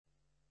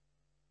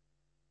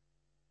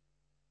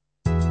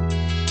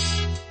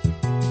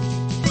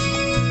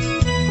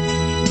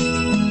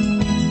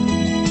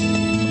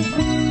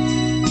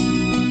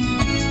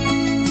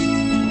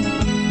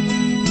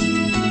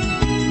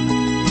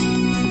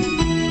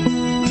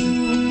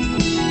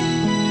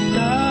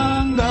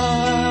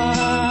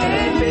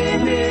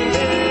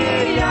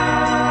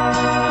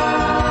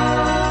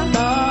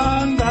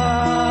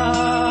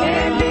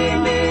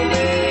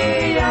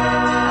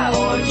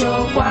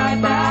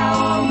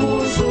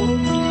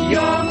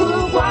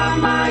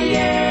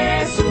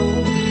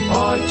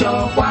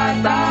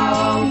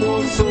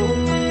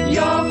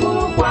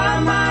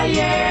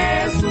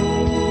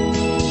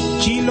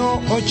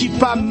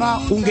ochipama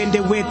ungende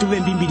wetu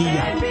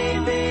vembimbilia.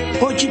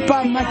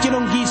 Ochipama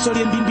chilongiso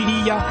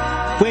lyembimbilia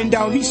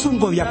kwenda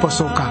obisungo vya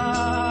posoka.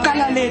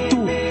 Kala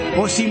letu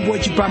osimbu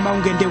ochipama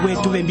ungende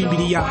wetu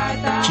vembimbilia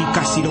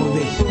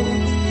chikasirobe.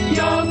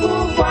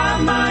 Yoku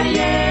kwama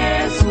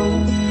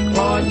Yesu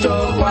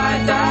ocho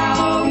kwata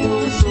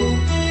ongusu.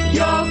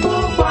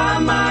 Yoku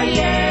kwama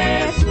Yesu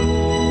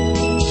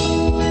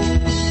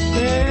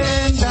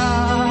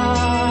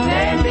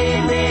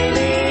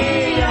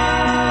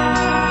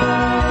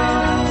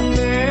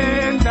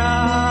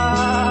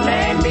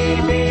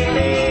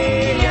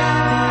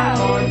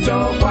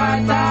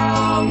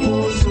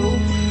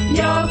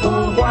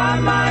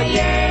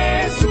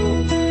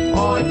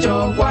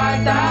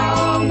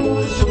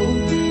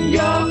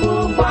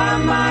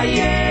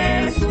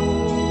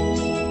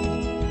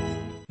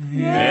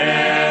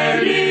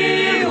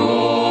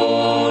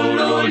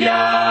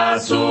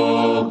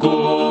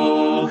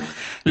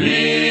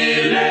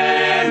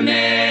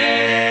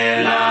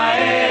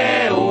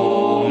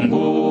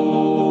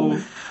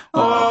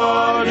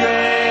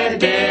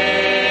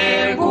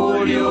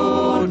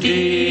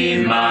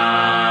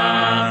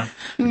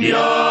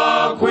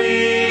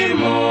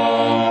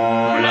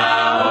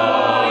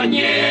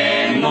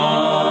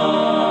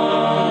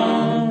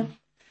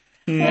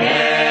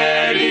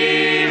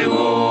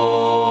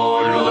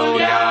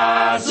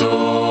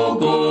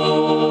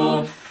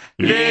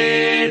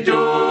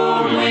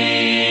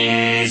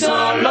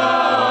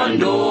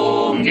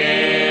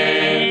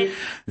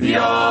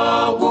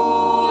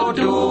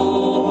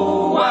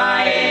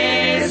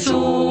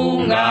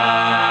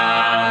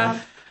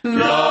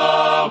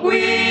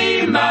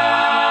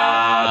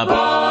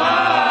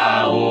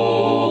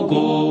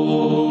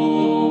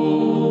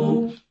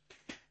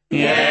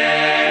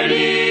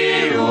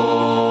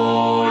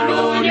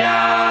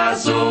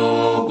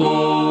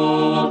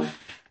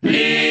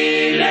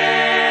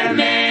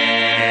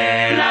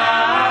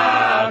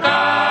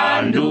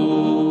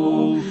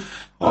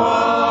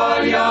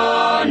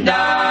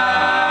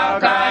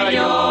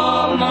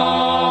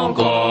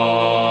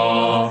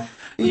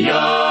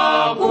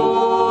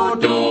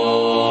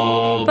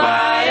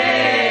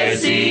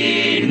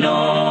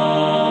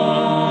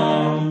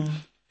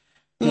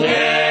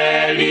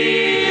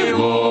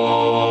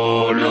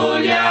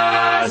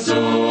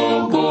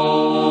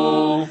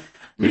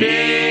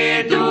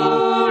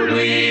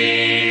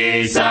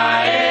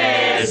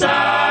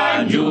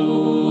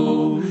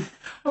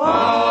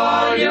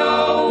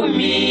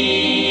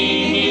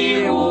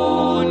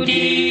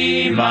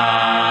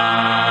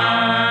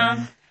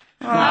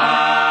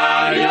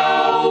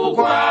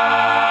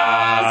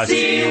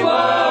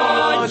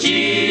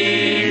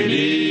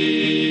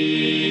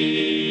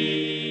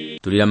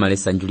tulila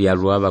malesa njuli ya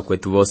ruaba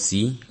kwetu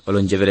bosi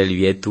olonjevereli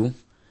vyetu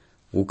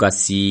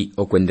ukasi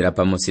okwendela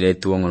pamosi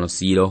letu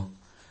ongonosilo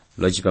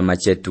lochipama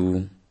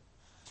chetu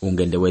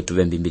ungende wetu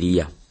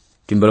vembimbilia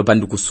twimbelo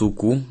pandu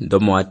kusuku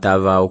ndomo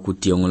atava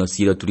okuti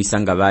ongonosilo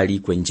tulisanga bali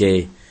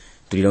kwenje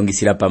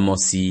tulilongisila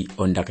pamosi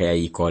ondaka ya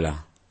ikola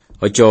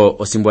ocho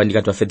osimbu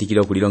andika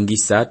twafetikilo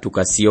kulilongisa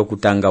tukasi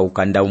okutanga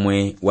ukanda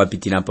umwe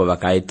wapitinapo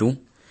bakaetu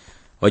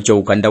ocho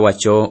ukanda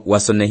wacho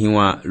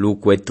wasonehiwa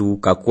lukwetu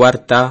ka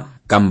kwarta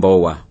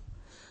kambowa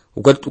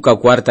ukwetu ka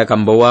kwarta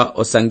kambowa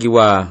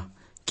osangiwa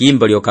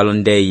kimbo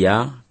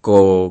lyokalondeya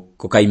ko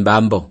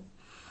kaimbambo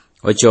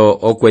ocho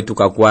okwetu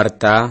ka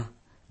kwarta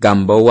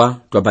gambowa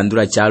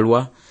twapandula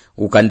chalwa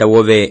ukanda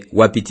wobe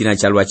wapitina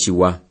chalwa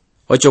chiwa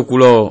ocho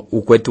kulo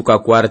ukwetu ka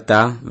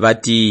kwarta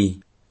vati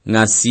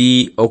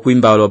ngasi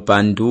okuimba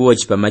olopandu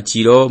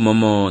ochipamachiro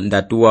momo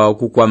ndatuwa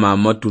okukwama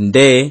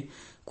motunde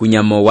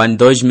kunyamo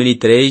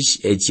 2003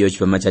 echi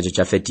ochipamachacho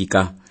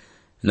chafetika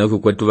noku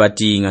kwetu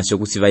vati ngasi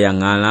okusiva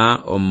yangala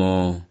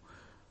omo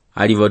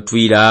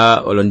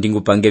alivotwila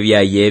olondingu pange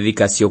vyaye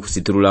vikasi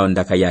okusiturula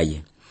ondaka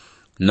yaye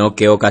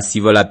noke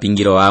okasivo la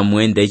pingiro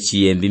amwe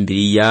ndechi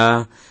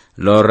embimbilia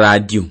lo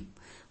radio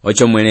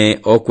ocho mwene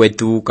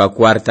okwetu ka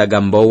kwarta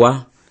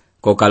gambowa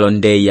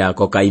kokalondeya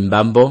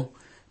kokaimbambo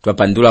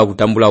twapandula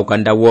kutambula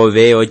ukanda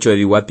wove ocho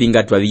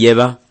ebiwapinga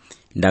twabiyeba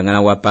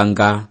ndangana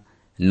wapanga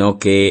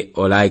noke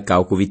olaika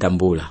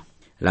okuvitambula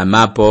la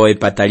mapo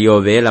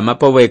epataliove la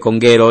mapo we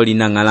kongero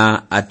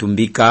linangala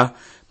atumbika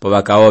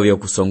pobaka ovyo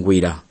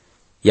kusongwira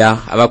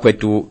ya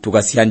abakwetu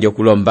tukasihandi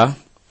okulomba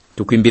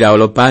tukwimbira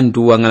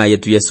olopandu wangala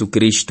yetu Yesu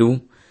Kristu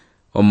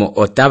omo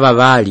otaba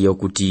bali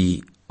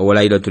okuti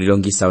owolailo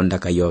tulilongisa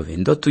ondaka yove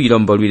ndo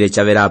tuyilombolwile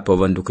chaverapo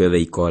bonduko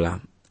yove ikola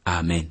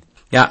amen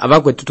ya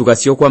abakwetu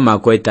tukasio kwa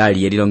mako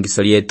etali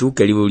elilongiso lyetu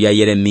kelibu lya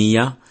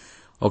Yeremiya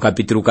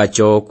okapitulu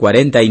kacho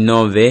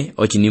 49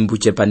 ochinimbu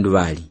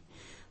chepanduvali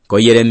ko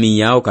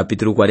Yeremiya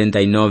okapitulu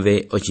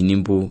 49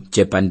 ochinimbu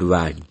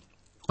chepanduvali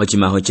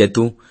ochimaho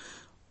chetu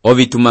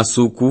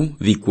ovitumasuku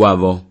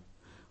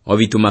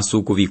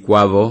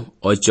vikwavo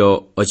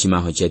ocho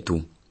ochimaho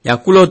chetu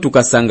yakulo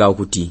tukasanga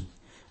okuti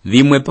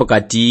vimwe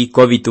pokati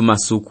ko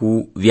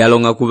vitumasuku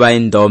vyalonga kuva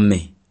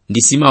endome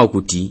ndisima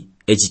okuti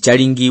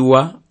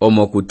echichalingiwa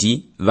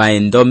omokuti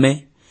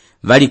vaendome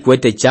vali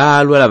kwete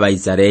chalwa la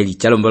Vaisraeli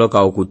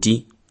chalomboloka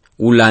okuti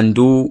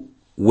ulandu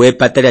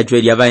wepata lya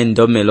chwe lyava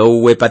endome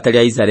lo wepata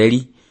lya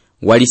Israeli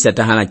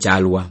walisatahana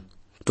chalwa.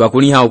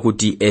 Twakuliha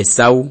okuti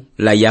Esau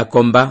la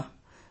Yakomba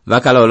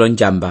vakala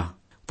olonjamba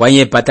pwanye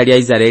epata lya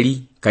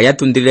Israeli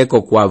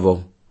kayatundireko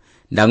kwavo.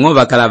 Ndango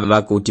vakala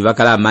vakuti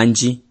vakala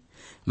manji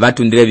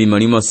vatundire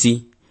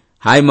vimolimosi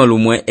haimo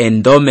lumwe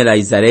endome la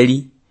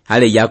Israeli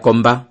hale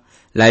Yakomba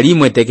la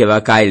limwe teke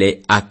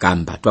vakaile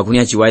akamba.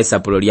 Twakuliha chiwa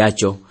esapulo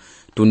lyacho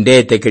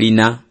tunde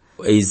tekelina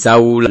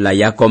Esau la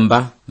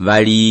Yakomba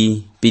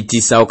vali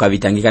pitisa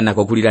okavitangika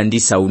nako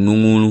kulirandisa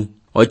unungulu.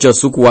 Ocho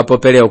suku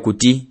wapopele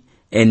okuti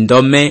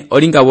endome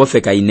olinga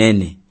wofeka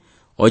inene.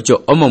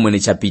 Ocho omo mwene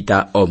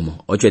chapita omo.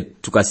 Ocho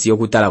tukasiyo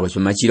kutala kwa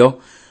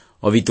chumachiro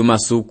ovituma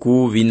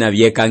suku vina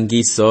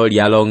vyekangiso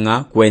lyalonga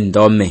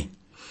kwendome.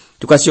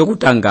 Tukasiyo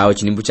kutanga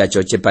ochinimbu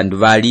chacho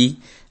chepanduvali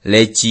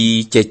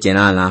lechi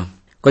chechenana.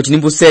 Kwa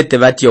chinimbu sete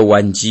vatio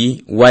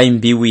wanji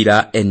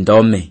waimbiwira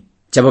endome.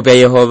 Chapopya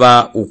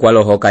Yehova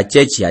ukwalohoka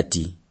chechi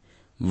ati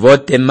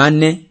vote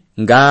mane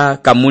nga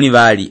kamuni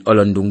vali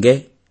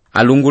olondunge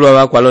alungulo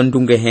wa kwa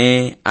londunge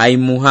he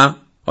aimuha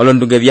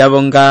olondunge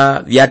vyavo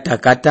nga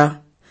vyatakata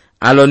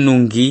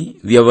alonungi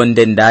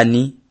vyovonde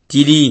ndani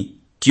tili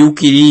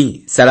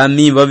tiukili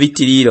salami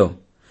vovitililo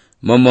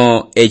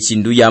momo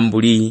echindu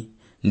yambuli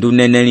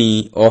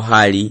nduneneli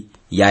ohali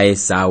ya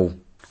Esau.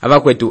 Ava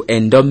kwetu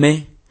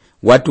endome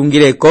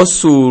watungile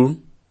kosulu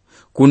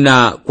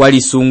kuna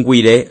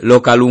kwalisungwile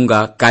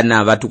lokalunga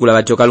kana vatukula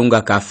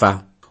vatokalunga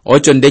kafa.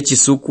 Ocho ndechi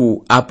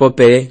suku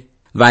apopele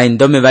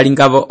vaendome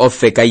valingavo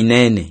ofeka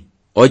inene.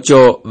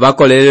 Ocho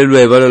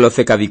vakolelelwe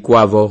volofeka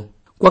vikwavo.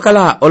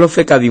 Kwakala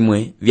olofeka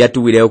vimwe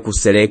vyatuwile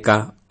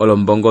okuseleka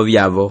olombongo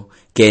vyavo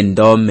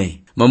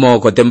kendome. Momo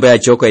kotembo ya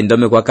choko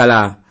endome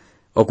kwakala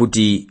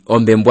okuti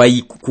ombembwa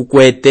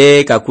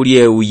kukwete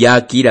kakulie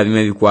uyaki la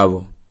vime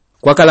vikwavo.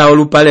 Kwakala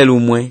olupale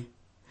lumwe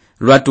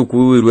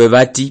lwatukuwilwe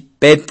vati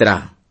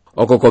Petra.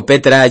 Oko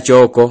Petra ya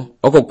choko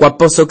oko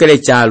kwaposokele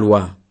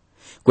chalwa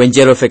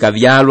kwenjero feka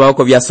vyalwa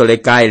oko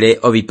vyasolekaile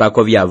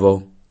ovipako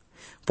vyavo.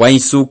 Pwa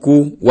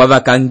isuku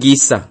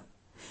wavakangisa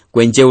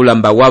kwenje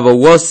ulamba wavo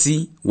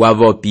wosi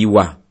wavo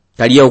piwa.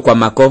 Kalia ukwa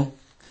mako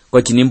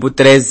kochinimbu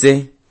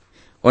 13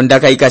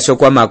 ondaka ikasho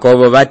kwa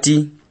makovo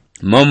vati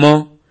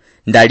momo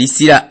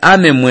ndalisila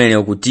ame mwene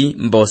okuti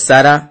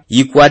mbosara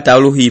yikwata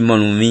oluhimo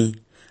lumi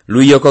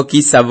luyoko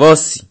kisa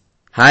vosi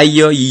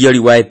hayo yiyo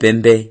liwae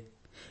pembe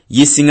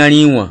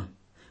yisingaliwa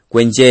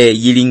kwenje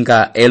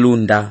yilinga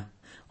elunda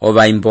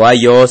ova imboa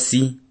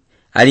yosi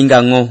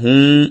alinga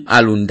ngohu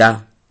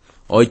alunda.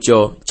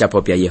 Ocho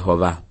chapopya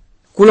Yehova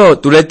kulo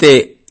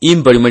tulete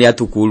imbo limwe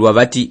lyatukulwa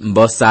vati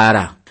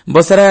mbosara.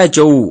 Mbosara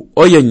yacho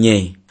oyo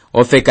nye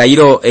ofeka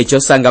ilo echo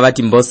sanga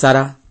vati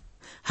mbosara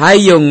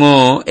hayo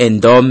ngo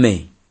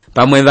endome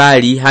pamwe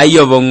vali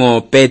hayo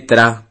vongo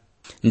Petra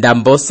nda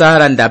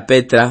mbosara nda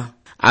Petra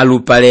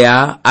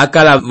alupalea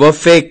akala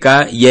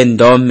vofeka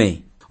yendome.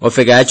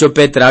 Ofeka yacho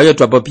Petra oyo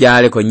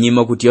twapopyale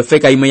konyimo kuti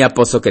ofeka imwe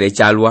yaposokele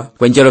chalwa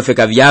kwenjelo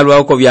ofeka vyalwa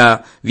oko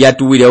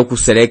vyatuwile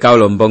okuseleka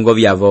olombongo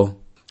vyavo.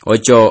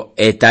 Ocho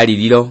etali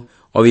lilo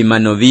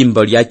ovimano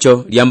vimbo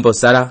lyacho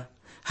lyambosara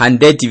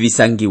handeti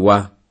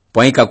visangiwa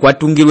pwaika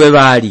kwatungilwe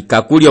vali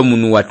kakuli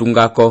omunu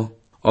watungako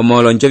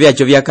omolonjo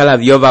vyacho vyakala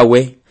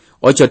vyovawe.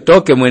 Ocho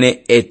toke mwene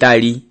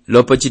etali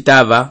lopo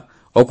chitava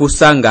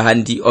okusanga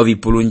handi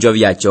ovipulunjo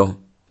vyacho.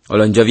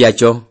 Olonjo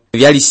vyacho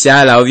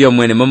vyalishala ovyo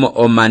mwene momo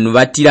omanu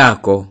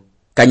vatilako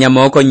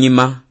kanyama oko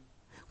nyima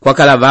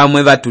kwakala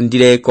vamwe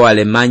vatundireko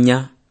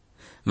Alemanya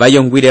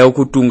vayongwile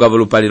okutunga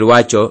volupale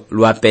lwacho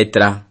lwa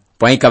Petra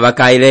pwaika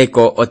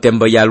vakaileko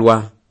otembo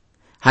yalwa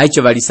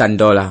haicho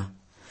valisandola.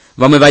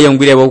 Vamwe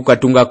vayongwile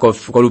okukatunga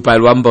kolupale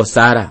lwa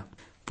mbosara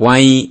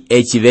pwai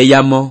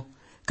echiveyamo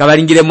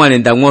kavalingile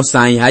mwanenda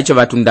ng'osai haicho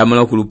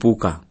vatundamolo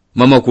kulupuka.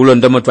 Momo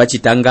kulondomo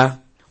twachitanga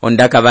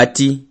ondaka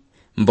vati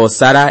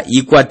mbosara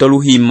ikwata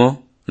oluhimo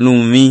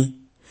lumi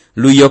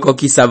luyoko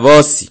kisa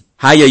vosi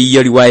hayo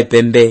yiyo liwae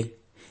pembe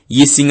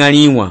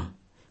yisingaliwa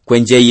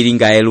kwenje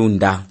yilinga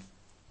elunda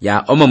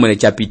ya omo mwene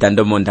chapita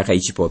ndomo ndaka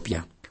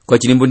ichipopya.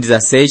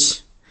 Kochilimbundiza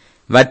sesh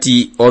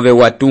vati ove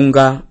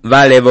watunga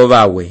valevo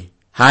vawe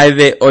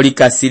have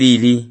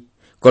olikasirili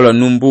kolo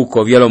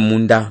numbuko vyolo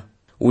munda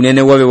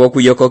unene wove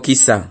wokuyoko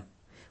kisa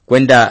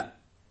kwenda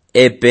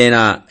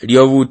epena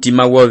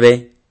lyovutima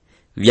wove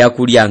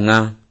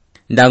vyakulyanga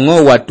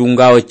ndango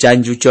watungao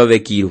chanju chove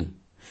kilu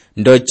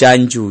ndo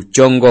chanju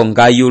chongo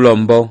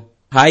ngayulombo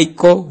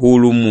haiko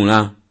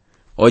hulumula.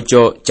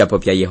 Ocho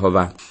chapopya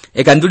Yehova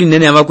ekanduli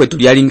nene avakwetu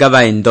lyalinga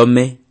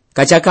vaendome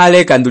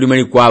kachakale kanduli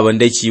mali kwavo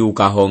ndechi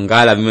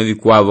ukahongala vime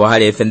vikwavo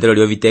hali efendelo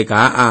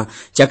lyoviteka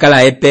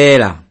chakala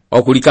epela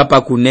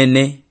okulikapa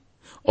kunene.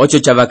 Ocho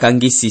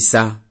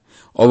chavakangisisa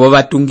ovo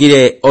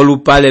vatungile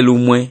olupale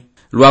lumwe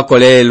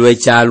lwakolele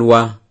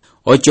lwechalwa.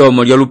 Ocho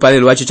omo lyolupale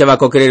lwacho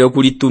chavakokelele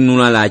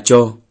okulitunula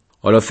lacho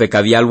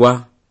olofeka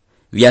vyalwa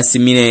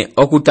vyasimile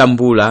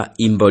okutambula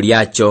imbo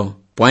lyacho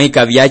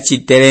pwaika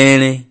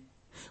vyachitelele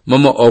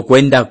momo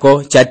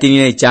okwendako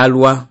chatinile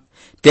chalwa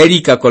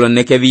telika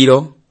koloneke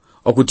vilo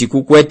okuti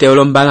kukwete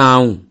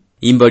olombalau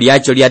imbo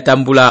lyacho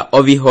lyatambula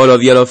oviholo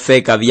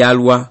vyolofeka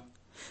vyalwa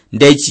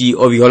ndechi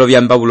obiholo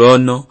bya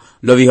Babulono,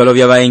 lo biholo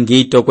bya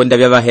Baengito kwenda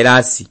bya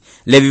Baherasi,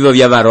 lebibo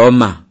bya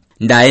Baroma.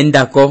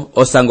 Ndaendako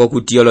osango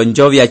kuti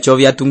olonjo byacho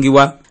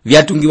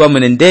byatungiwa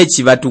mwene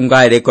ndechi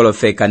batunga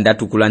elekolofeka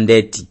ndatukula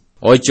ndeti.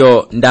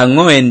 Ocho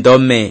ndang'oe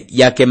ndome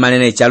yake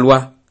manene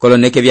chalwa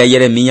koloneke bya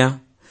Yeremiya,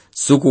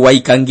 suku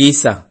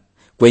waikangisa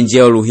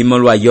kwenje oluhimo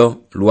lwayo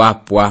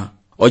lwapwa.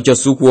 Ocho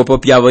suku opo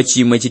pyabo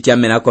chimwe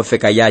chityamena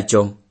kofeka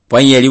yacho.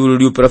 Pwanye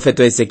libulu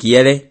profeto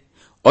Ezekiele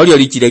olyo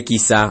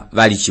lichilekisa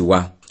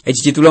valichiwa.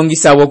 Echi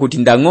chitulongisawo kuti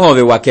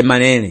ndang'owe wake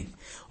manene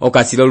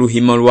okasilo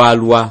luhimo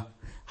lwalwa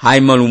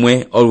haimo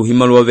lumwe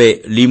oluhimo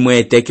lwobe limwe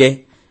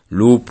eteke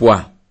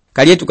lupwa.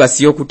 Kaliye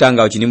tukasiyo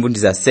kutanga ochinimbu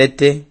ndiza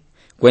 7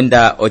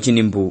 kwenda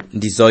ochinimbu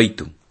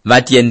ndizoitu.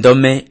 Vati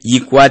endome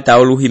yikwata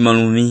oluhimo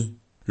lumi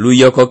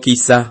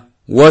luyokokisa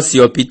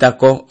wosi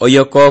opitako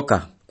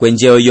oyokoka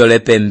kwenje oyole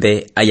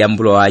pembe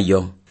ayambulo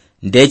ayo.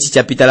 Ndechi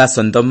chapita la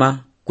Sodoma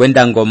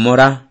kwenda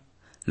Gomora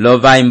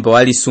lovaimbo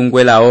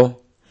alisungwelao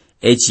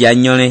echi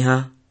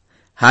yanyoleha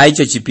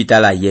haicho chipita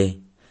la ye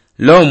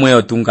lomwe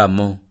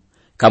otungamo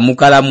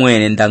kamukala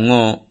mwene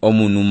ndang'o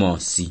omunu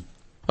mosi.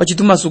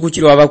 Ochituma suku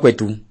chilo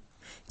abakwetu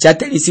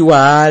chatelisi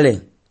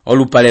waale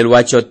olupale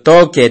lwacho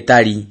toke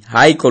etali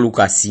haiko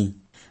lukasi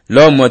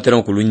lomwe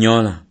otero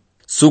kulunyola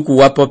suku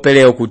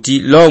wapopele okuti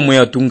lomwe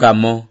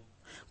otungamo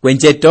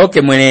kwenje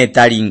toke mwene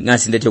etali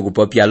ngasindete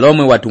kupopya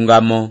lomwe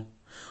watungamo.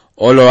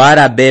 Olo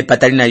arabe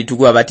patali na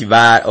lituku abati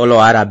va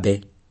olo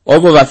arabe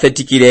obo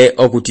bafetikire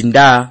okuti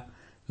nda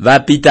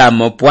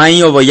vapitamo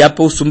pwanyi obo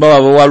yapo usumba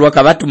wabo walwa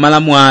kabatumala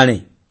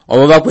mwale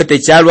obo bakwete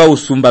chalwa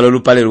usumba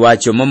lolupale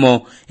lwacho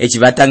momo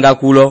echibatanga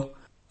kulo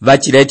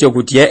vachilete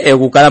okuti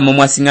kukala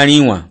momwe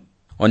asingaliwa.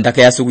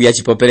 Ondaka yasuku ya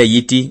chipopele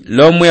yiti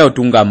lomwe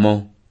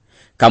otungamo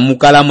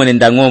kamukala mwene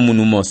ndang'o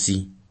omunu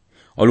mosi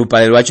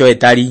olupale lwacho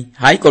etali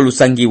haiko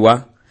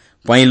lusangiwa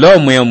pwanyi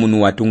lomwe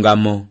omunu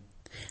watungamo.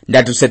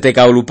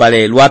 Ndatuseteka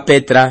olupale lwa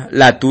Petra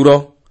la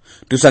Turo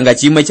tusanga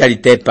chimwe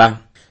chalitepa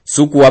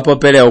suku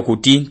wapopele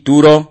okuti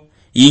Turo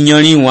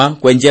inyoliwa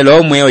kwenje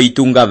lomwe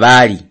oitunga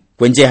vali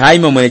kwenje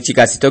haimo mwene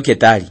chikasi toke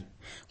tali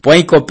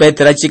pwaiko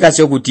Petra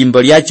chikasi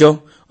okutimbo lyacho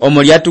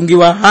omo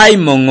lyatungiwa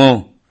haimo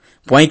ng'o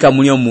pwaika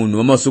muli omunu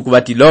omo suku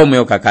bati lomwe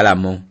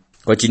okakalamo.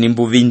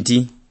 Kochinimbu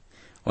 20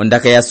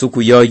 ondaka ya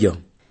suku yoyo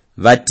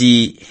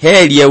vati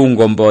helie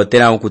ungombo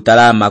tena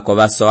okutalama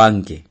kobaso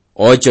ange.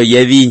 Ocho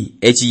yevi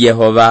echi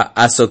Yehova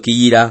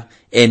asokiyira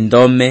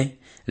endome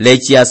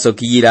lechi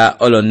asokiyira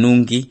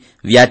olonungi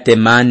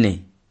vyatemane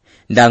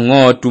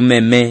ndang'o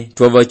tumeme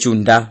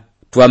tuovochunda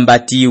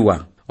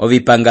tuambatiwa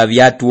ovipanga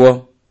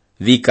vyatuo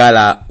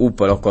vikala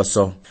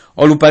upolokoso.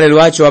 Olupale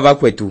lwacho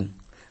abakwetu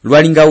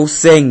lwalinga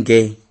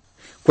usenge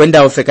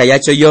kwenda ofeka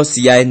yacho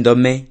yosi ya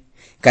endome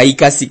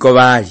kaika siko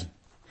bali.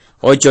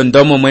 Ocho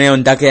ndomo mwene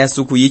ondaka ya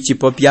suku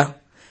yichipopya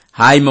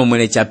haimo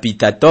mwene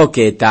chapita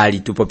toke etali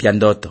tupopya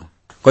ndoto.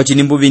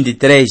 Kochinimbu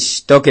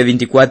 23 toke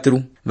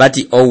 24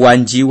 vati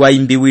owanji wa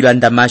imbiwila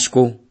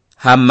Damashko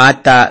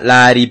hamata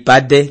la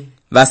Aripade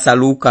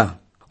vasaluka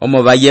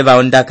omo vaye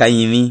vaondaka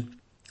imi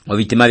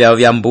ovitima vyao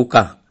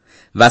vyambuka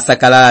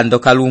vasakala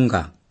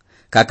ndokalunga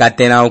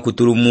kakatena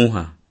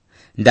okutulumuha.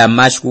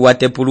 Damashku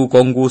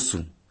watepuluko ngusu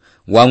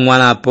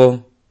wang'walapo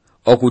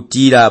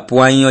okutira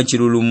pwanyo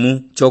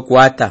chilulumu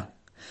chokwata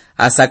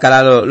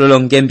asakala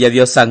lolongembya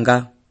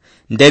vyosanga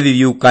ndevi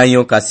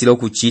vyukanyo kasilo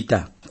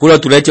kuchita. Kulo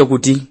tulete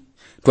okuti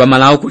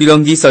twamalao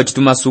kulilongisa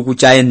ochituma suku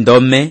cha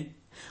endome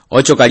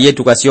ocho kaliye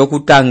tukasiyo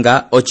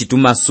kutanga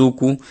ochituma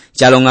suku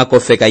chalonga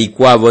kofeka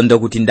ikwavo ndo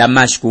kuti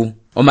Damashku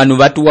omanu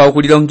batu wa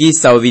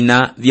kulilongisa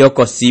ovina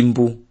vyoko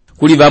simbu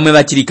kuli bamwe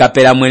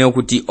bachilikapela mwene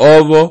okuti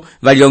ovo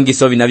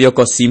valilongisa ovina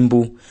vyoko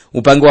simbu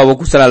upange wabo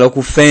kusala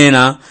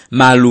lokufena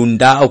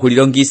malunda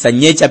okulilongisa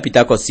nyecha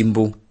pitako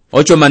simbu.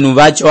 Ocho manu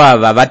bacho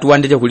ava batu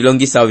wandete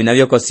kulilongisa ovina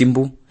vyoko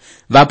simbu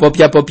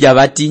vapopya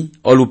vati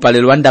olupale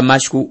lwa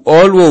Damashku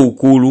olwo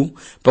ukulu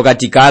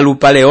pokatika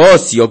alupale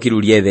osi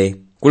okilulieve.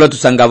 Kulo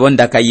tusangavo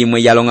ndaka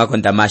yimwe yalonga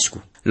kon Damashku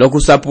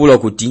lokusapulo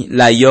kuti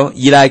layo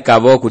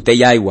yilakavo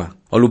kuteyaiwa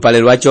olupale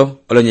lwacho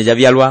olonyeja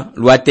vyalwa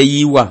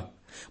lwateyiwa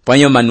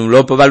pwanyo manu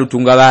lopo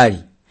balutunga bali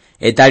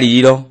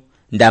etalililo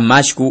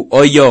Damashku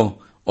oyo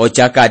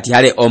ochakati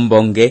hale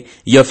ombonge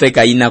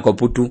yofeka ina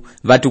koputu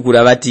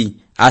vatukula bati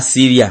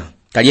Asiria.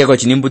 Kalieko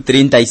chinimbu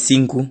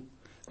 35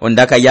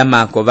 ondaka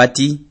yamako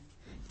bati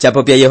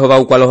chapopya Yehova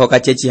ukwalohoka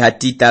chechi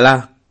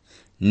hatitala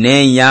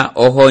neya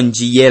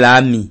ohonji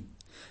yelami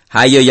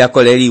hayo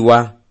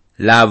yakoleliwa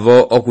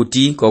lavo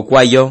okuti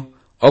kokwayo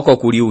oko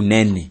kuli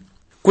unene.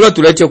 Kulo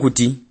tulete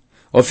okuti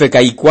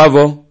ofeka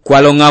ikwavo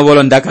kwalongavo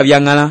londaka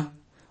byangala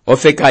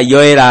ofeka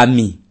yo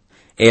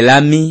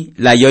elami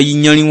la yo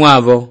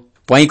yinyoliwavo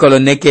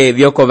pwanyikoloneke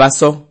vyoko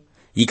baso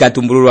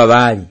yikatumbululwa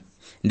bali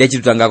ndechi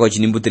tutangako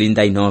chinimbu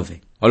 39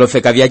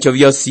 olofeka vyacho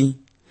vyosi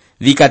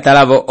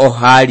vikatalavo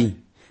ohali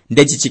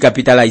ndechi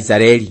chikapitala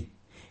Israeli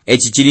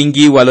echi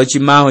chilingiwa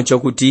lochimaho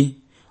chokuti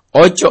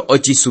ocho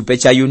ochisupe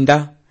cha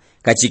Yunda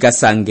kachika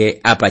sange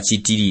apa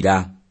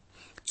chitilira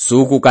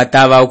suku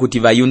katava okuti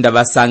vayunda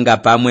basanga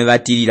pamwe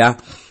vatilira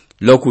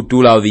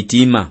lokutula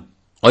ovitima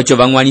ocho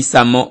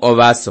bang'wanisamo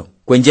obaso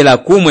kwenjela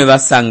kumwe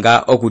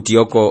basanga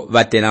okutioko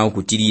batena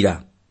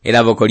okutilira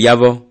era boko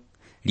lyabo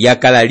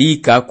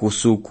lyakalalika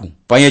kusuku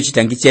panyo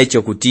chitangi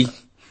checho kuti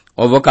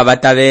oboka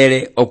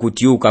batabere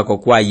okutiuka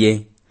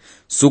kokwaye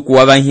suku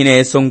wabanhine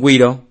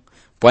esongwiro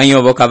panyo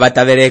oboka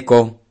batabereko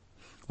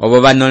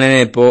obo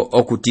banonenepo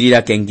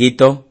okutilira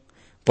kengito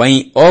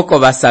panyo oko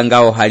basanga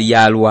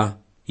ohaliyalwa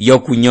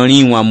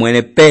yokunyoliwa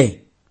mwene pe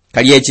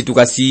kali echi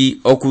tukasi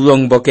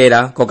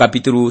okulongbokera ko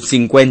kapitulu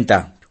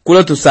 50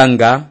 kulo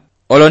tusanga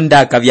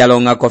olondaka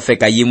byalonga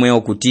kofeka yimwe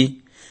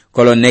okuti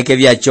koloneke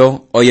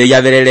byacho oyo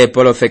yaberele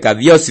polofeka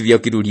byosi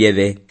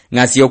byokiruliebe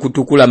ngasi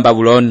okutukula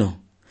Babulono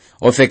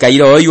ofeka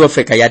ilo oyo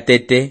ofeka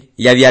yatete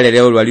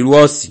yabyalele olwali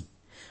lwosi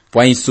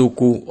pwa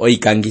isuku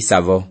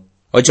oikangisavo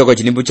ochoko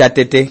chinimbu cha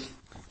tete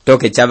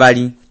toke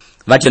chabali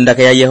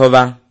batondaka ya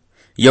Yehova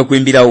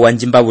yokwimbira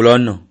uwanji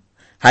Babulono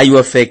hayi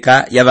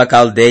ofeka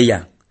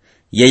yabakaldeya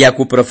yeya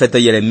ku profeta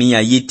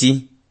Yeremiya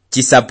yiti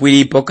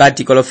chisapwili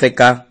pokati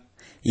kolofeka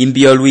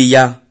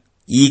imbioluya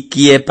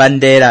ikie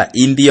pandera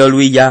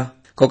imbioluya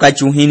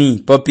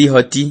kokachuhini popi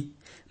hoti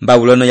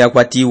Babulono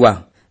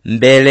yakwatiwa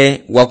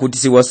mbele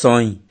wakutisi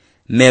wosoi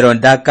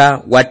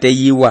merondaka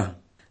wateyiwa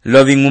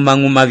lovi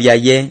nguma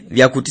byaye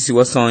byakutisi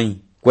wosoi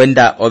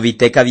kwenda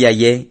oviteka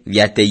byaye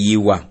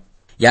byateyiwa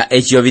ya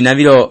echio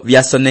binabilo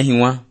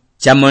byasonehiwa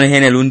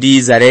chamonehene lundi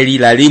Israeli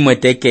lalimwe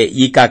teke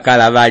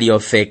yikakala bali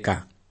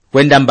ofeka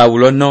kwenda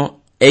Babulono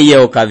eye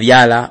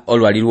okavyala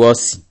olwali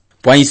lwosi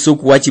pwa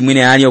isuku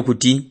wachimwine ali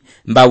okuti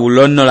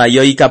Babulono la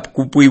yo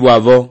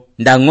ikapukupuibwavo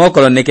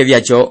ndangokoloneke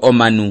byacho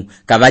omanu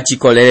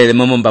kabachikolelele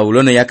momo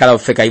Babulono yakala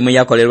ofeka imwe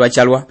yakolelwa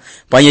chalwa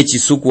panye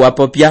chisuku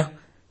wapopya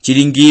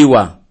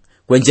chilingiwa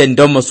kwenje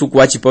ndomo suku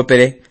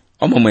wachipopele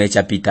omomwe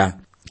chapita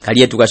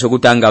kaliye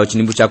tukashokutanga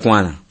ochinimbu cha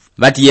kwana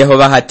bati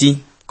Yehova hati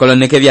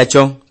koloneke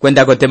byacho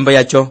kwenda kotembo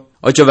yacho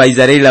ocho ba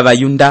Israeli la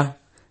bayunda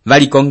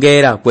bali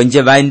kongera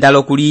kwenje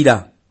baendalo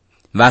kulira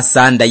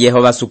basanda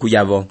Yehova suku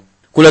yabo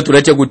kulo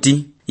turete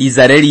kuti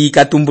Israeli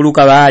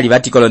ikatumbuluka bali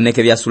bati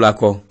koloneke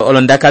byasulako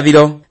olondaka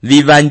biro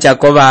vivanja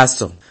ko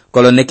baso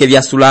koloneke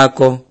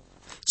byasulako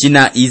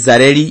china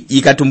Israeli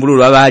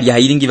ikatumbululwa bali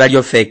hailingi bali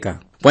ofeka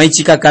pwa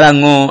ichikakala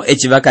ngo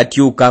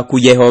echibakatiuka ku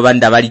Yehova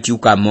ndabali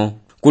tiukamo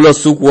kulo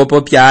suku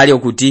opopya ali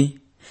okuti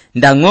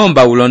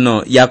ndangomba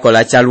ulono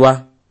yakola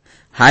chalwa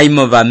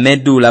haimo va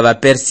Medula va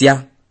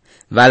Persia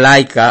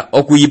valaika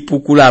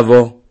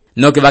okuyipukulavo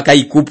noke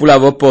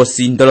bakaikupulavo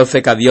posi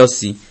ndolofeka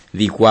byosi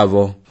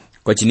vikwavo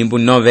kochinimbu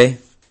 9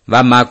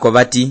 vamako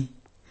bati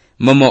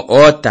momo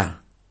ota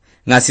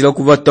ngasilo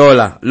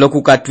kuvotola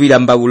lokukatwila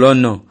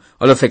Babulono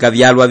olofeka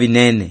byalwa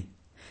binene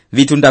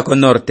vitundako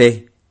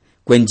norte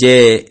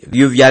kwenje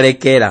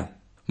byuvyalekera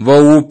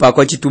voupa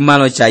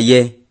kochitumalo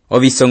chaye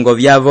obisongo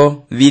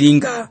byavo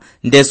vilinga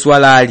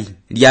ndeswalali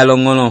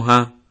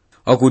lyalongonoha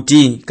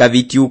okuti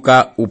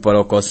kavitiuka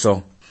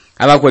upolokoso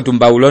abakwetu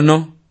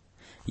Babulono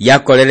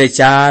yakolele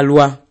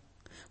chalwa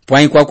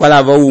pwa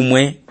kwalavo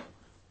umwe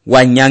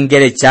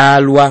wanyangele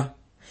chalwa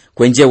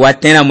kwenje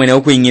watena mwene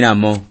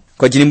okuingiramo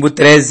kochilimbu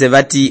 13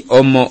 bati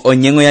omo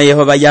onyengo ya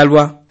Yehova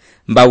yalwa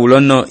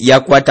Babulono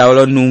yakwata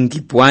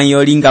olonungi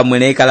pwanyo linga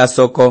mwene kala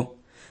soko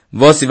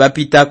vosi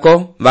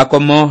bapitako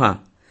bakomoha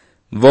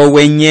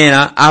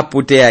vowenyera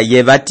apute ya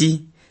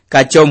yebati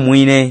kacho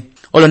mwine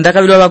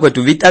olondaka bilo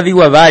bakwetu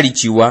vitaviwa bali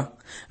chiwa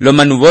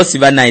lomanu vosi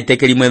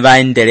banaetekelimwe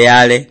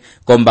baendeleale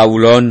ko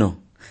Babulono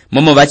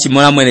momo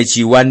bachimola mwene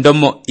chiwa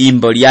ndomo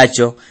imbo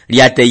lyacho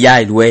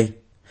lyateyalwe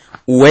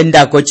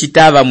uenda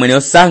kochitava mwene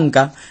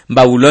osanga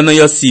Babulono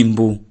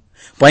yosimbu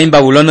pwa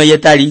Babulono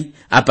yetali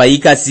apa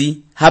ikasi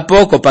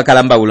hapoko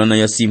pakala Babulono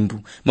yosimbu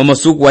momo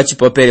suku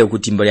wachipopele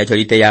kutimbo lyacho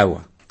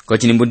liteyawa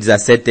kochinimbu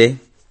 17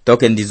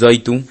 toke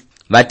ndizoitu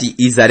bati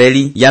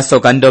Israeli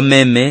yasoka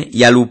ndomeme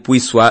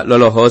yalupwiswa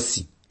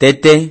lolohosi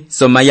tete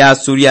soma ya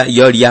Asuria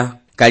yolia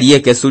kaliye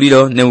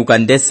kesulilo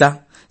neukandesa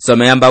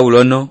soma ya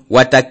Babulono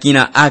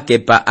watakina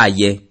akepa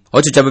aye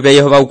ocho chapopya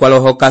Yehova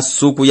ukwalohoka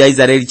suku ya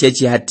Israeli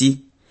chechi hati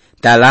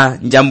tala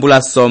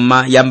njambula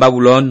soma ya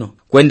Babulono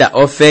kwenda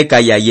ofeka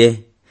yaye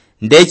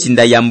ndechi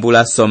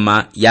ndayambula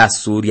soma ya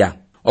Asuria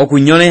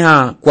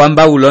okunyoleha kwa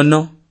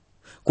Babulono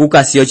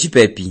kukasio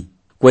chipepi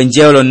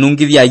kwenje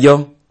olonungi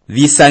byayo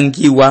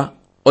visangiwa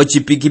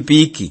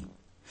ochipikipiki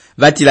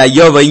batila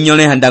yobo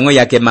inyoleha ndango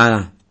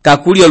yakemala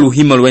kakuli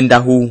oluhimo lwenda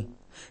huu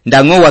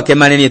ndango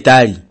wakemaleni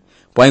tali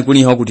pwa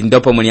kuniho kuti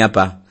ndopo muli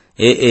apa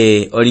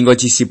olingo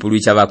chisipulu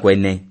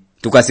chabakwene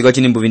tukasiko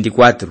chinimbu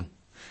 24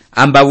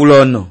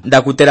 Babulono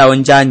ndakutera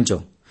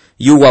onjanjo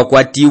yuwa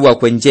kwatiwa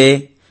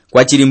kwenje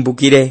kwa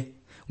chilimbukire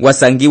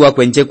wasangiwa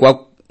kwenje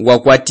kwa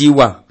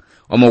wakwatiwa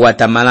omo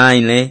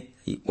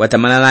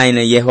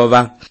watamalaine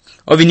Yehova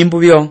ovinimbu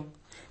byo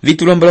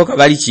vitulomboloka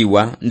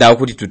balichiwa ndawo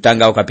kuti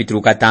tutanga okapitulu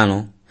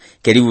 5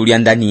 kelibu lya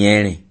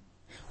Daniele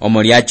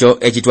omo lyacho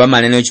echitwa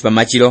maneno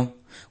echipamachiro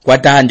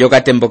kwataha ndio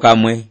katembo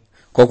kamwe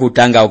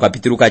kokutanga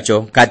okapitulu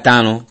kacho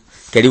 5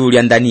 kelibu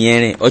lya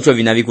Daniele ocho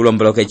vina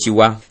vikulomboloka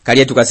chiwa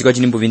kaliye tukasiko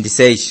chinimbu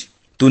 26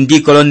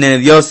 tundiko lonene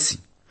byosi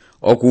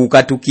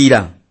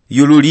okukatukira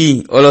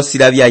yululi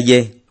olosila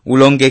byaye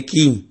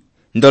ulongeki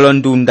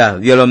ndolondunda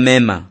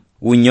vyolomema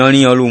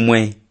unyoli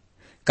olumwe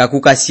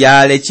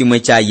kakukasyale chimwe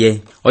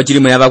chaye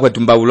ochilimwe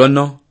abakwetu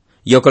mbawulono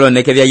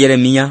yokoloneke bya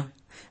Yeremiya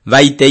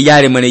vaite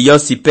yale mwene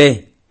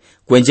Yosipe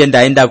kwenje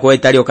ndaenda ko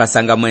etali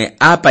okasanga mwene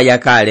apa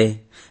yakale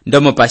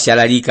ndomo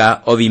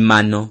pashalalika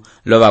obimano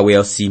lobawe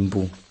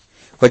osimbu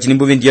ko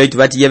chinimbu bindiyo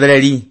itubati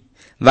yevereli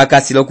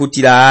vakasilo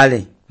kutila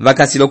ale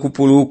vakasilo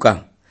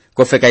kupuluka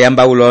kofeka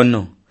yamba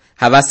ulono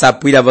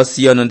havasapwila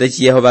vosiyono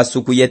ndechi Yehova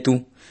suku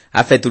yetu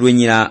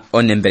afetulunyira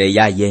onembele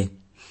yaye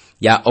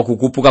ya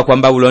okukupuka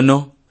kwamba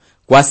ulono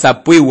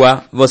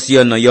kwasapwiwa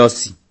vosiyono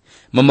yosi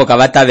momo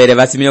kavatavere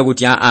vasimile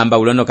kuti amba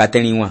ulono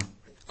kateliwa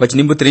ko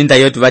chinimbu 30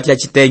 yotu vati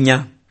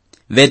achitenya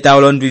veta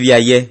olondwi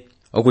vyaye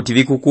okuti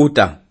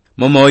vikukuta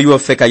momo oyu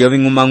ofeka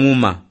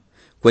yoving'uma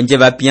kwenje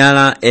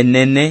vapyala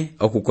enene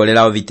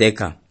okukolela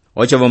oviteka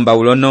ocho vomba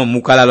ulono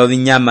mukala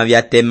lovinyama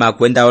vyatema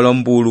kwenda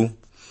olombulu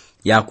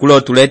yakulo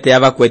tulete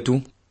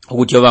abakwetu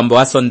okuti ovambo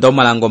wa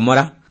Sodoma la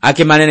Gomora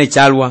ake manene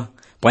chalwa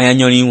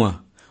pwanyanyoliwa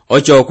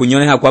ocho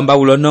okunyoleha kwamba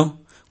ulono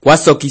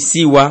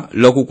kwasokisiwa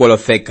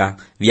lokukolofeka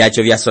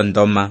vyacho vya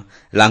Sodoma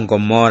la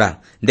Gomora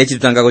ndechi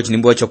tutangako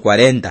chinimbu ocho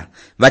 40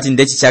 vati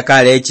ndechi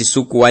chakale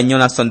chisuku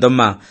wanyola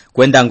Sodoma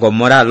kwenda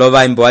Gomora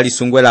lova imbo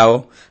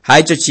walisungwelao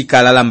haicho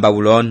chikala la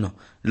mbawulono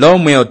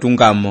lomwe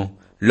otungamo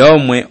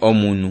lomwe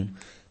omunu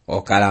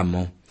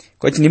okalamo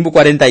ko chinimbu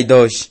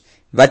 42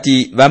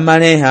 vati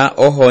vamaleha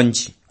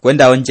ohonji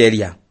kwenda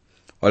onjelia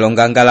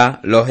olongangala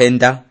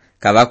lohenda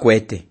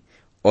kavakwete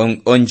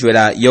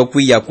onjwela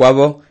yokwiya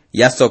kwavo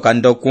yasoka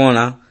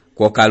ndokuona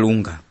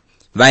kwokalunga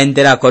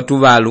vaendela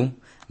kotuvalu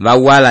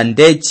vawala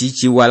ndechi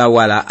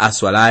chiwalawala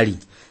aswalali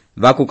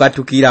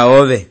vakukatukila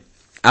ove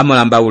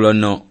amolamba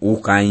ulono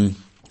ukai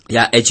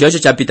ya echiyocho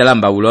chapita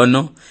lamba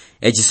ulono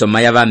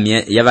echisoma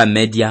yava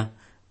media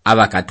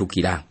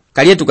avakatukila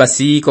kaliye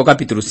tukasi ko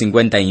kapitulu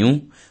 51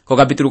 ko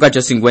kapitulu kacho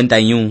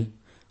 51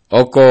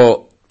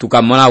 oko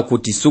tukamola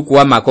okuti suku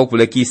wamako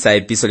kulekisa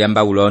episode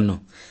yamba ulono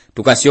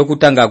tukasiyo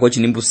kutanga ko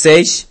chinimbu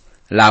 6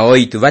 la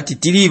 8 vati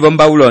tilivo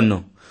mba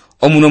ulono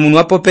omuno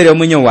wapopele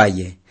omwenyo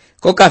waye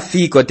ko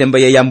kafiko tembo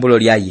ye yambulo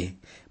lyaye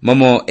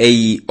momo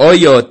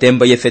oyo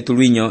tembo ye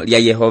fetulwinyo lya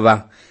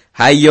Yehova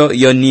hayo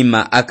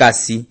yonima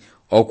akasi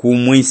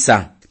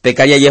okumwisa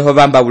peka lya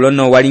Yehova mba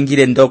ulono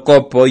walingile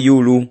ndokopo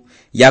yulu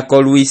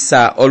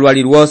yakolwisa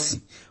olwali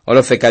lwosi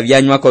olofeka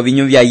vyanywako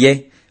vinyu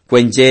vyaye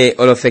kwenje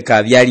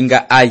olofeka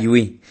vyalinga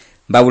aywi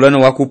mbabulono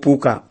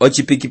wakupuka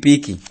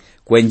ochipikipiki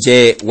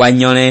kwenje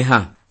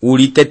wanyoleha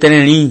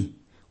uliteteleli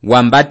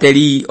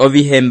wambateli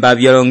ovihemba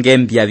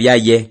vyolongembya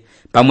vyaye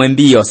pamwe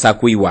mbio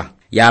sakwiwa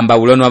ya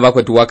mbabulono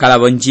wabakwetu wakala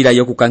bonjira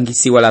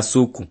yokukangisiwa la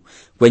suku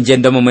kwenje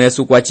ndomo mwele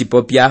suku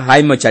wachipopya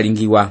haimo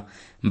chalingiwa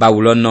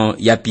mbabulono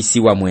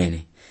yapisiwa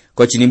mwene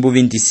ko chinimbu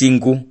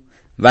 25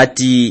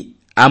 vati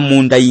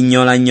amunda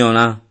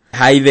inyola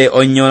haive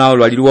onyola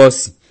olwali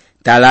lwosi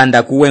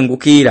talanda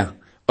kuwengukira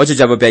ocho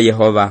chapopya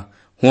Yehova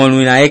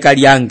huonwina eka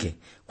lyange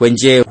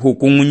kwenje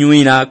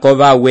hukung'unyuira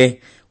kovawe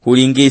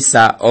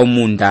hulingisa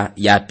omunda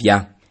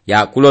yapya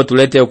ya kulo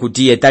tulete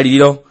okuti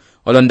etalililo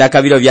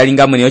olondaka vilo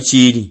vyalinga mwene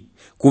ochili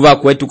kuva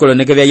kwetu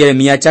koloneke vya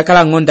Yeremiya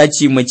chakala ng'onda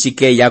chimwe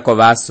chike yako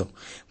vaso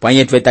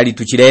pwanye twetali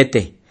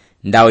tuchilete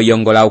ndao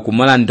yongola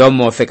ukumola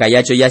ndomo feka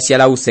yacho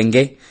yasiala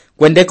usenge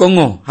kwendeko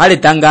ng'o hale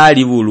tanga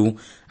alivulu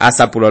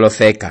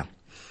asapulolofeka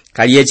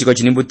kaliye chiko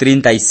chinimbu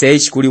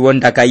 36 kuli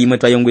wondaka imwe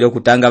twayongwile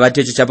kutanga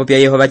vati echo chapo pya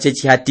Yehova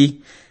chechi hati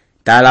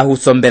tala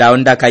husombera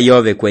ondaka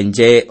yove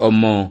kwenje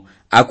omo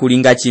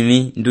akulinga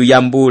chimi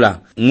nduyambula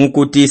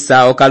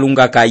ngukutisa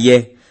okalunga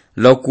kaye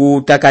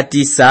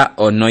lokutakatisa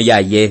ono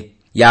yaye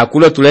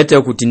yakulo tulete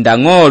okutinda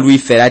ng'o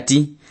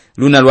lwiferati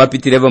luna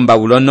lwapitilevo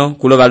mbabulono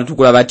kulo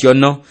balutukula bati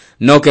ono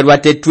noke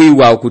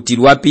lwatetwiwa okuti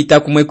lwapita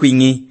kumwe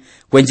kwingi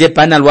kwenje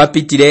pana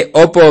lwapitile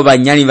opo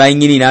banyali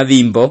baingilira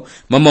bimbo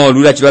momo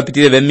olula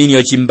chilwapitile bemini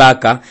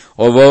ochimbaka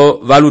obo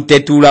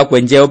balutetula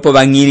kwenje opo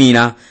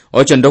bangilira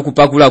ocho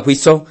ndokupakula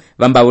kwiso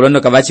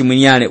bambabulono kabachi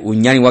mwinyale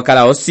unyali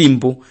wakala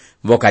osimbu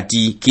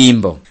vokati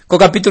kimbo ko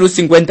kapitulu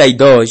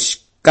 52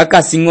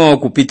 kakasingo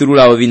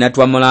kupitulula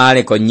obinatwa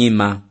molale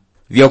konyima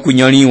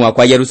vyokunyoliwa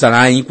kwa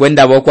Yerusalemu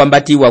kwenda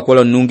bokwambatiwa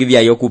kolo nungi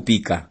vyayo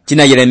kupika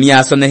china Yeremiya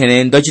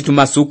asonehene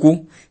ndochituma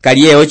suku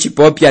kaliye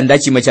ochipopya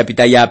ndachimwe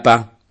chapita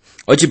yapa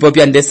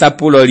ochipopya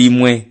ndesapulo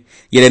limwe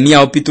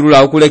Yeremiya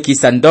opitulula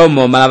okulekisa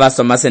ndomo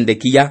malavaso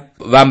masendekia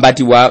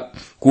vambatiwa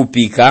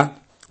kupika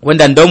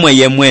kwenda ndomwe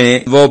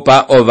yemwe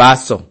vopa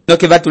ovaso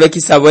noke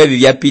vatulekisa bwevi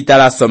vyapita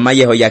la soma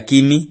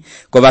Yehoyakimi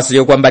ko vaso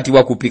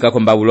yokwambatiwa kupika ko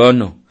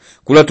Babulono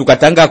kulo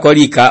tukatanga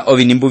kolika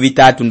ovinimbu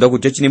vitatu ndo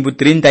kucho chinimbu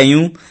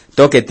 31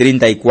 toke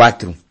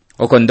 34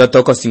 oko ndo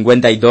toko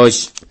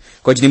 52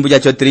 ko chinimbu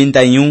chacho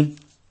 31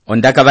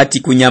 ondaka vati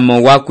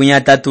kunyamo wa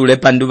kunyatatu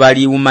lepandu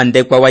vali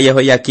umandekwa wa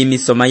Yehoyakimi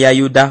soma ya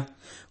Yuda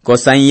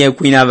kosanyi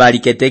yekwina vali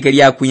keteke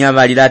lya kunya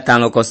vali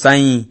latano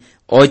kosanyi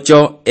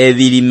 8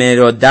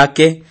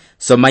 Evilimerodake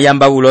soma ya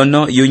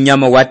Babulono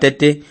yunyamo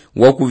watete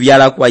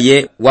wokuvyala kwa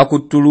ye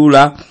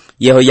wakutulula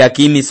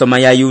Yehoyakimi soma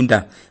ya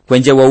Yuda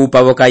kwenje wo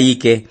upavo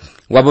kayike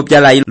wabo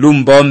byala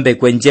lumbombe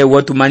kwenje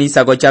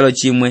wotumanisa ko chalo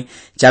chimwe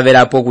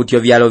chaverapo kutyo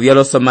vyalo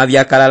vyolosoma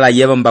vyakalala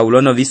yebo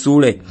mbaulono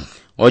visule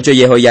ocho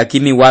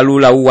Yehoyakimi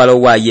walula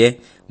uwalo waye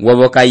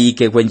woboka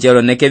yike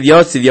kwenjelo neke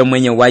vyosi vyo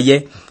mwenye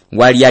waye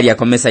wali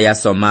akomesa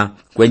yasoma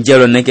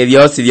kwenjelo neke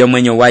vyosi vyo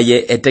mwenye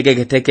waye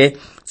etekeketeke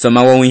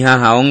soma wo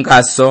wihaha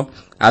ongaso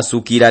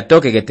asukira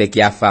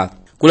tokeketeke afa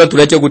kulo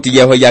tulecho kuti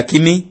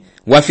Yehoyakimi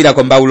wafira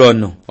ko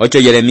mbaulono ocho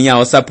Yeremiya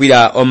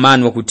osapwira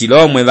omanu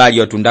okutilo omwe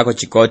bali otundako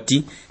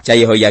chikoti cha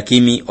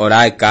Yehoyakimi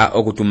oraka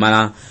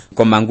okutumala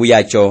komangu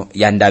yacho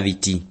ya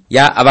Daviti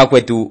ya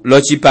abakwetu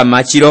lochipa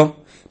machiro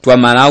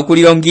twamala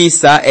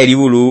okulilongisa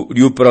elibulu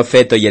lyu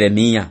profeto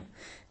Yeremiya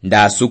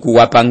ndasuku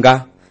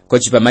wapanga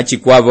kochipa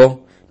machikwavo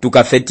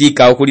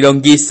tukafetika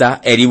okulilongisa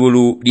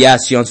elibulu lya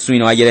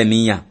Sionsuino wa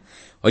Yeremiya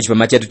ochipa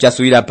machetu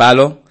chasuira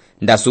palo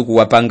ndasuku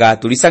wapanga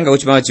tulisanga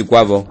kochipa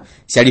machikwavo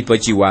shalipo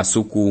chiwa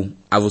suku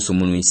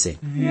avusumunuise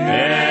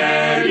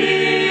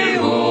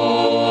elibulu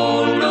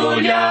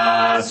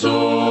lya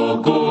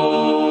suku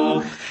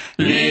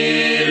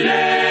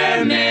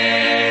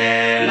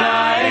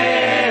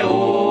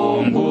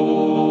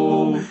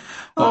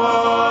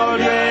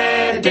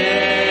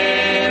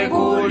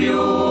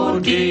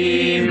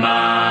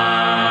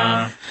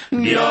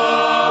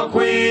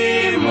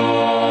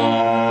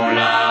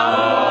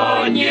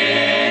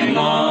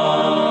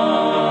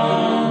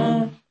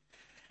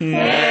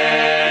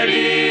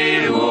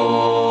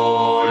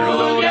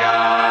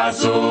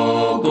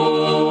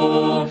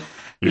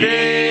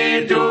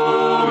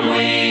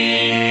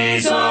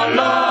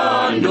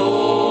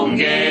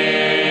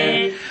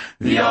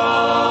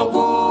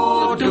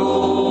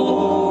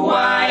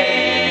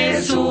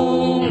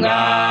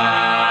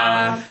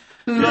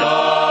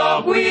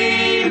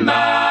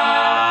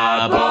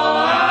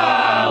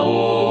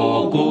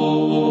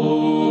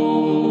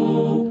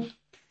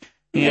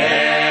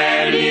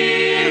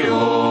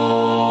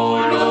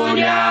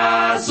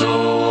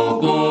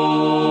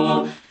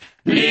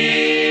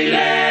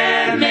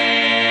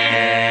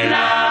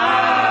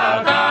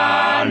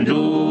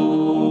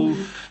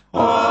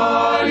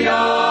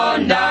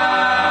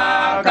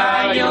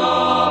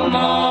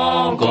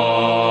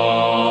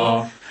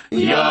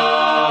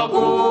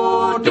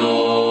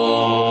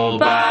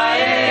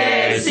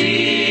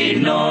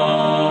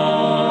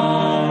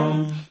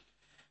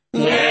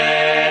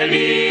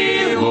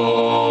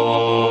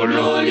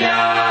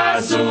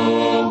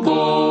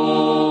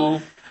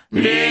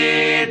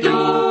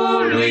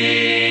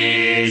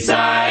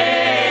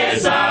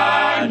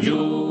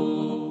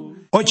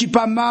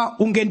ochipama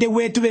ungende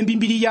wetu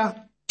bembimbiriya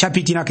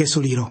chapitina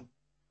kesuliro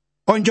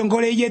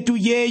onjongole yetu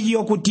yeyi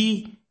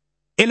okuti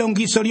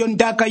elongiso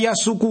lyondaka ya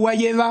suku wa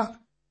yeva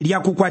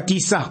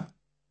lyakukwatisa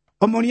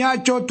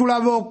omoniacho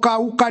tulaboka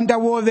ukanda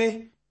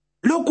wove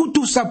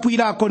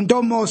lokutusapwirako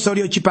ndomoso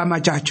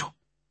lyochipama chacho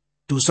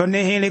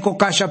tusonehele ko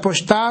kasha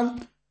postal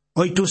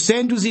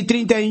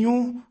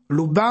 831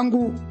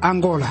 Lubangu,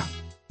 Angola.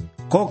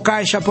 Ko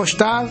kasha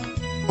postal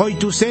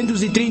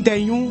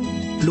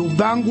 831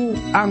 Lubangu,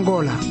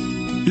 Angola.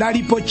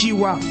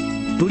 Lalipochiwa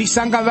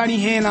tulisanga vani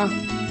hela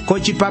ko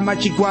chipama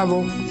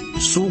chikwavo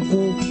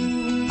suku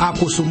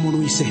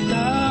akusumunuise.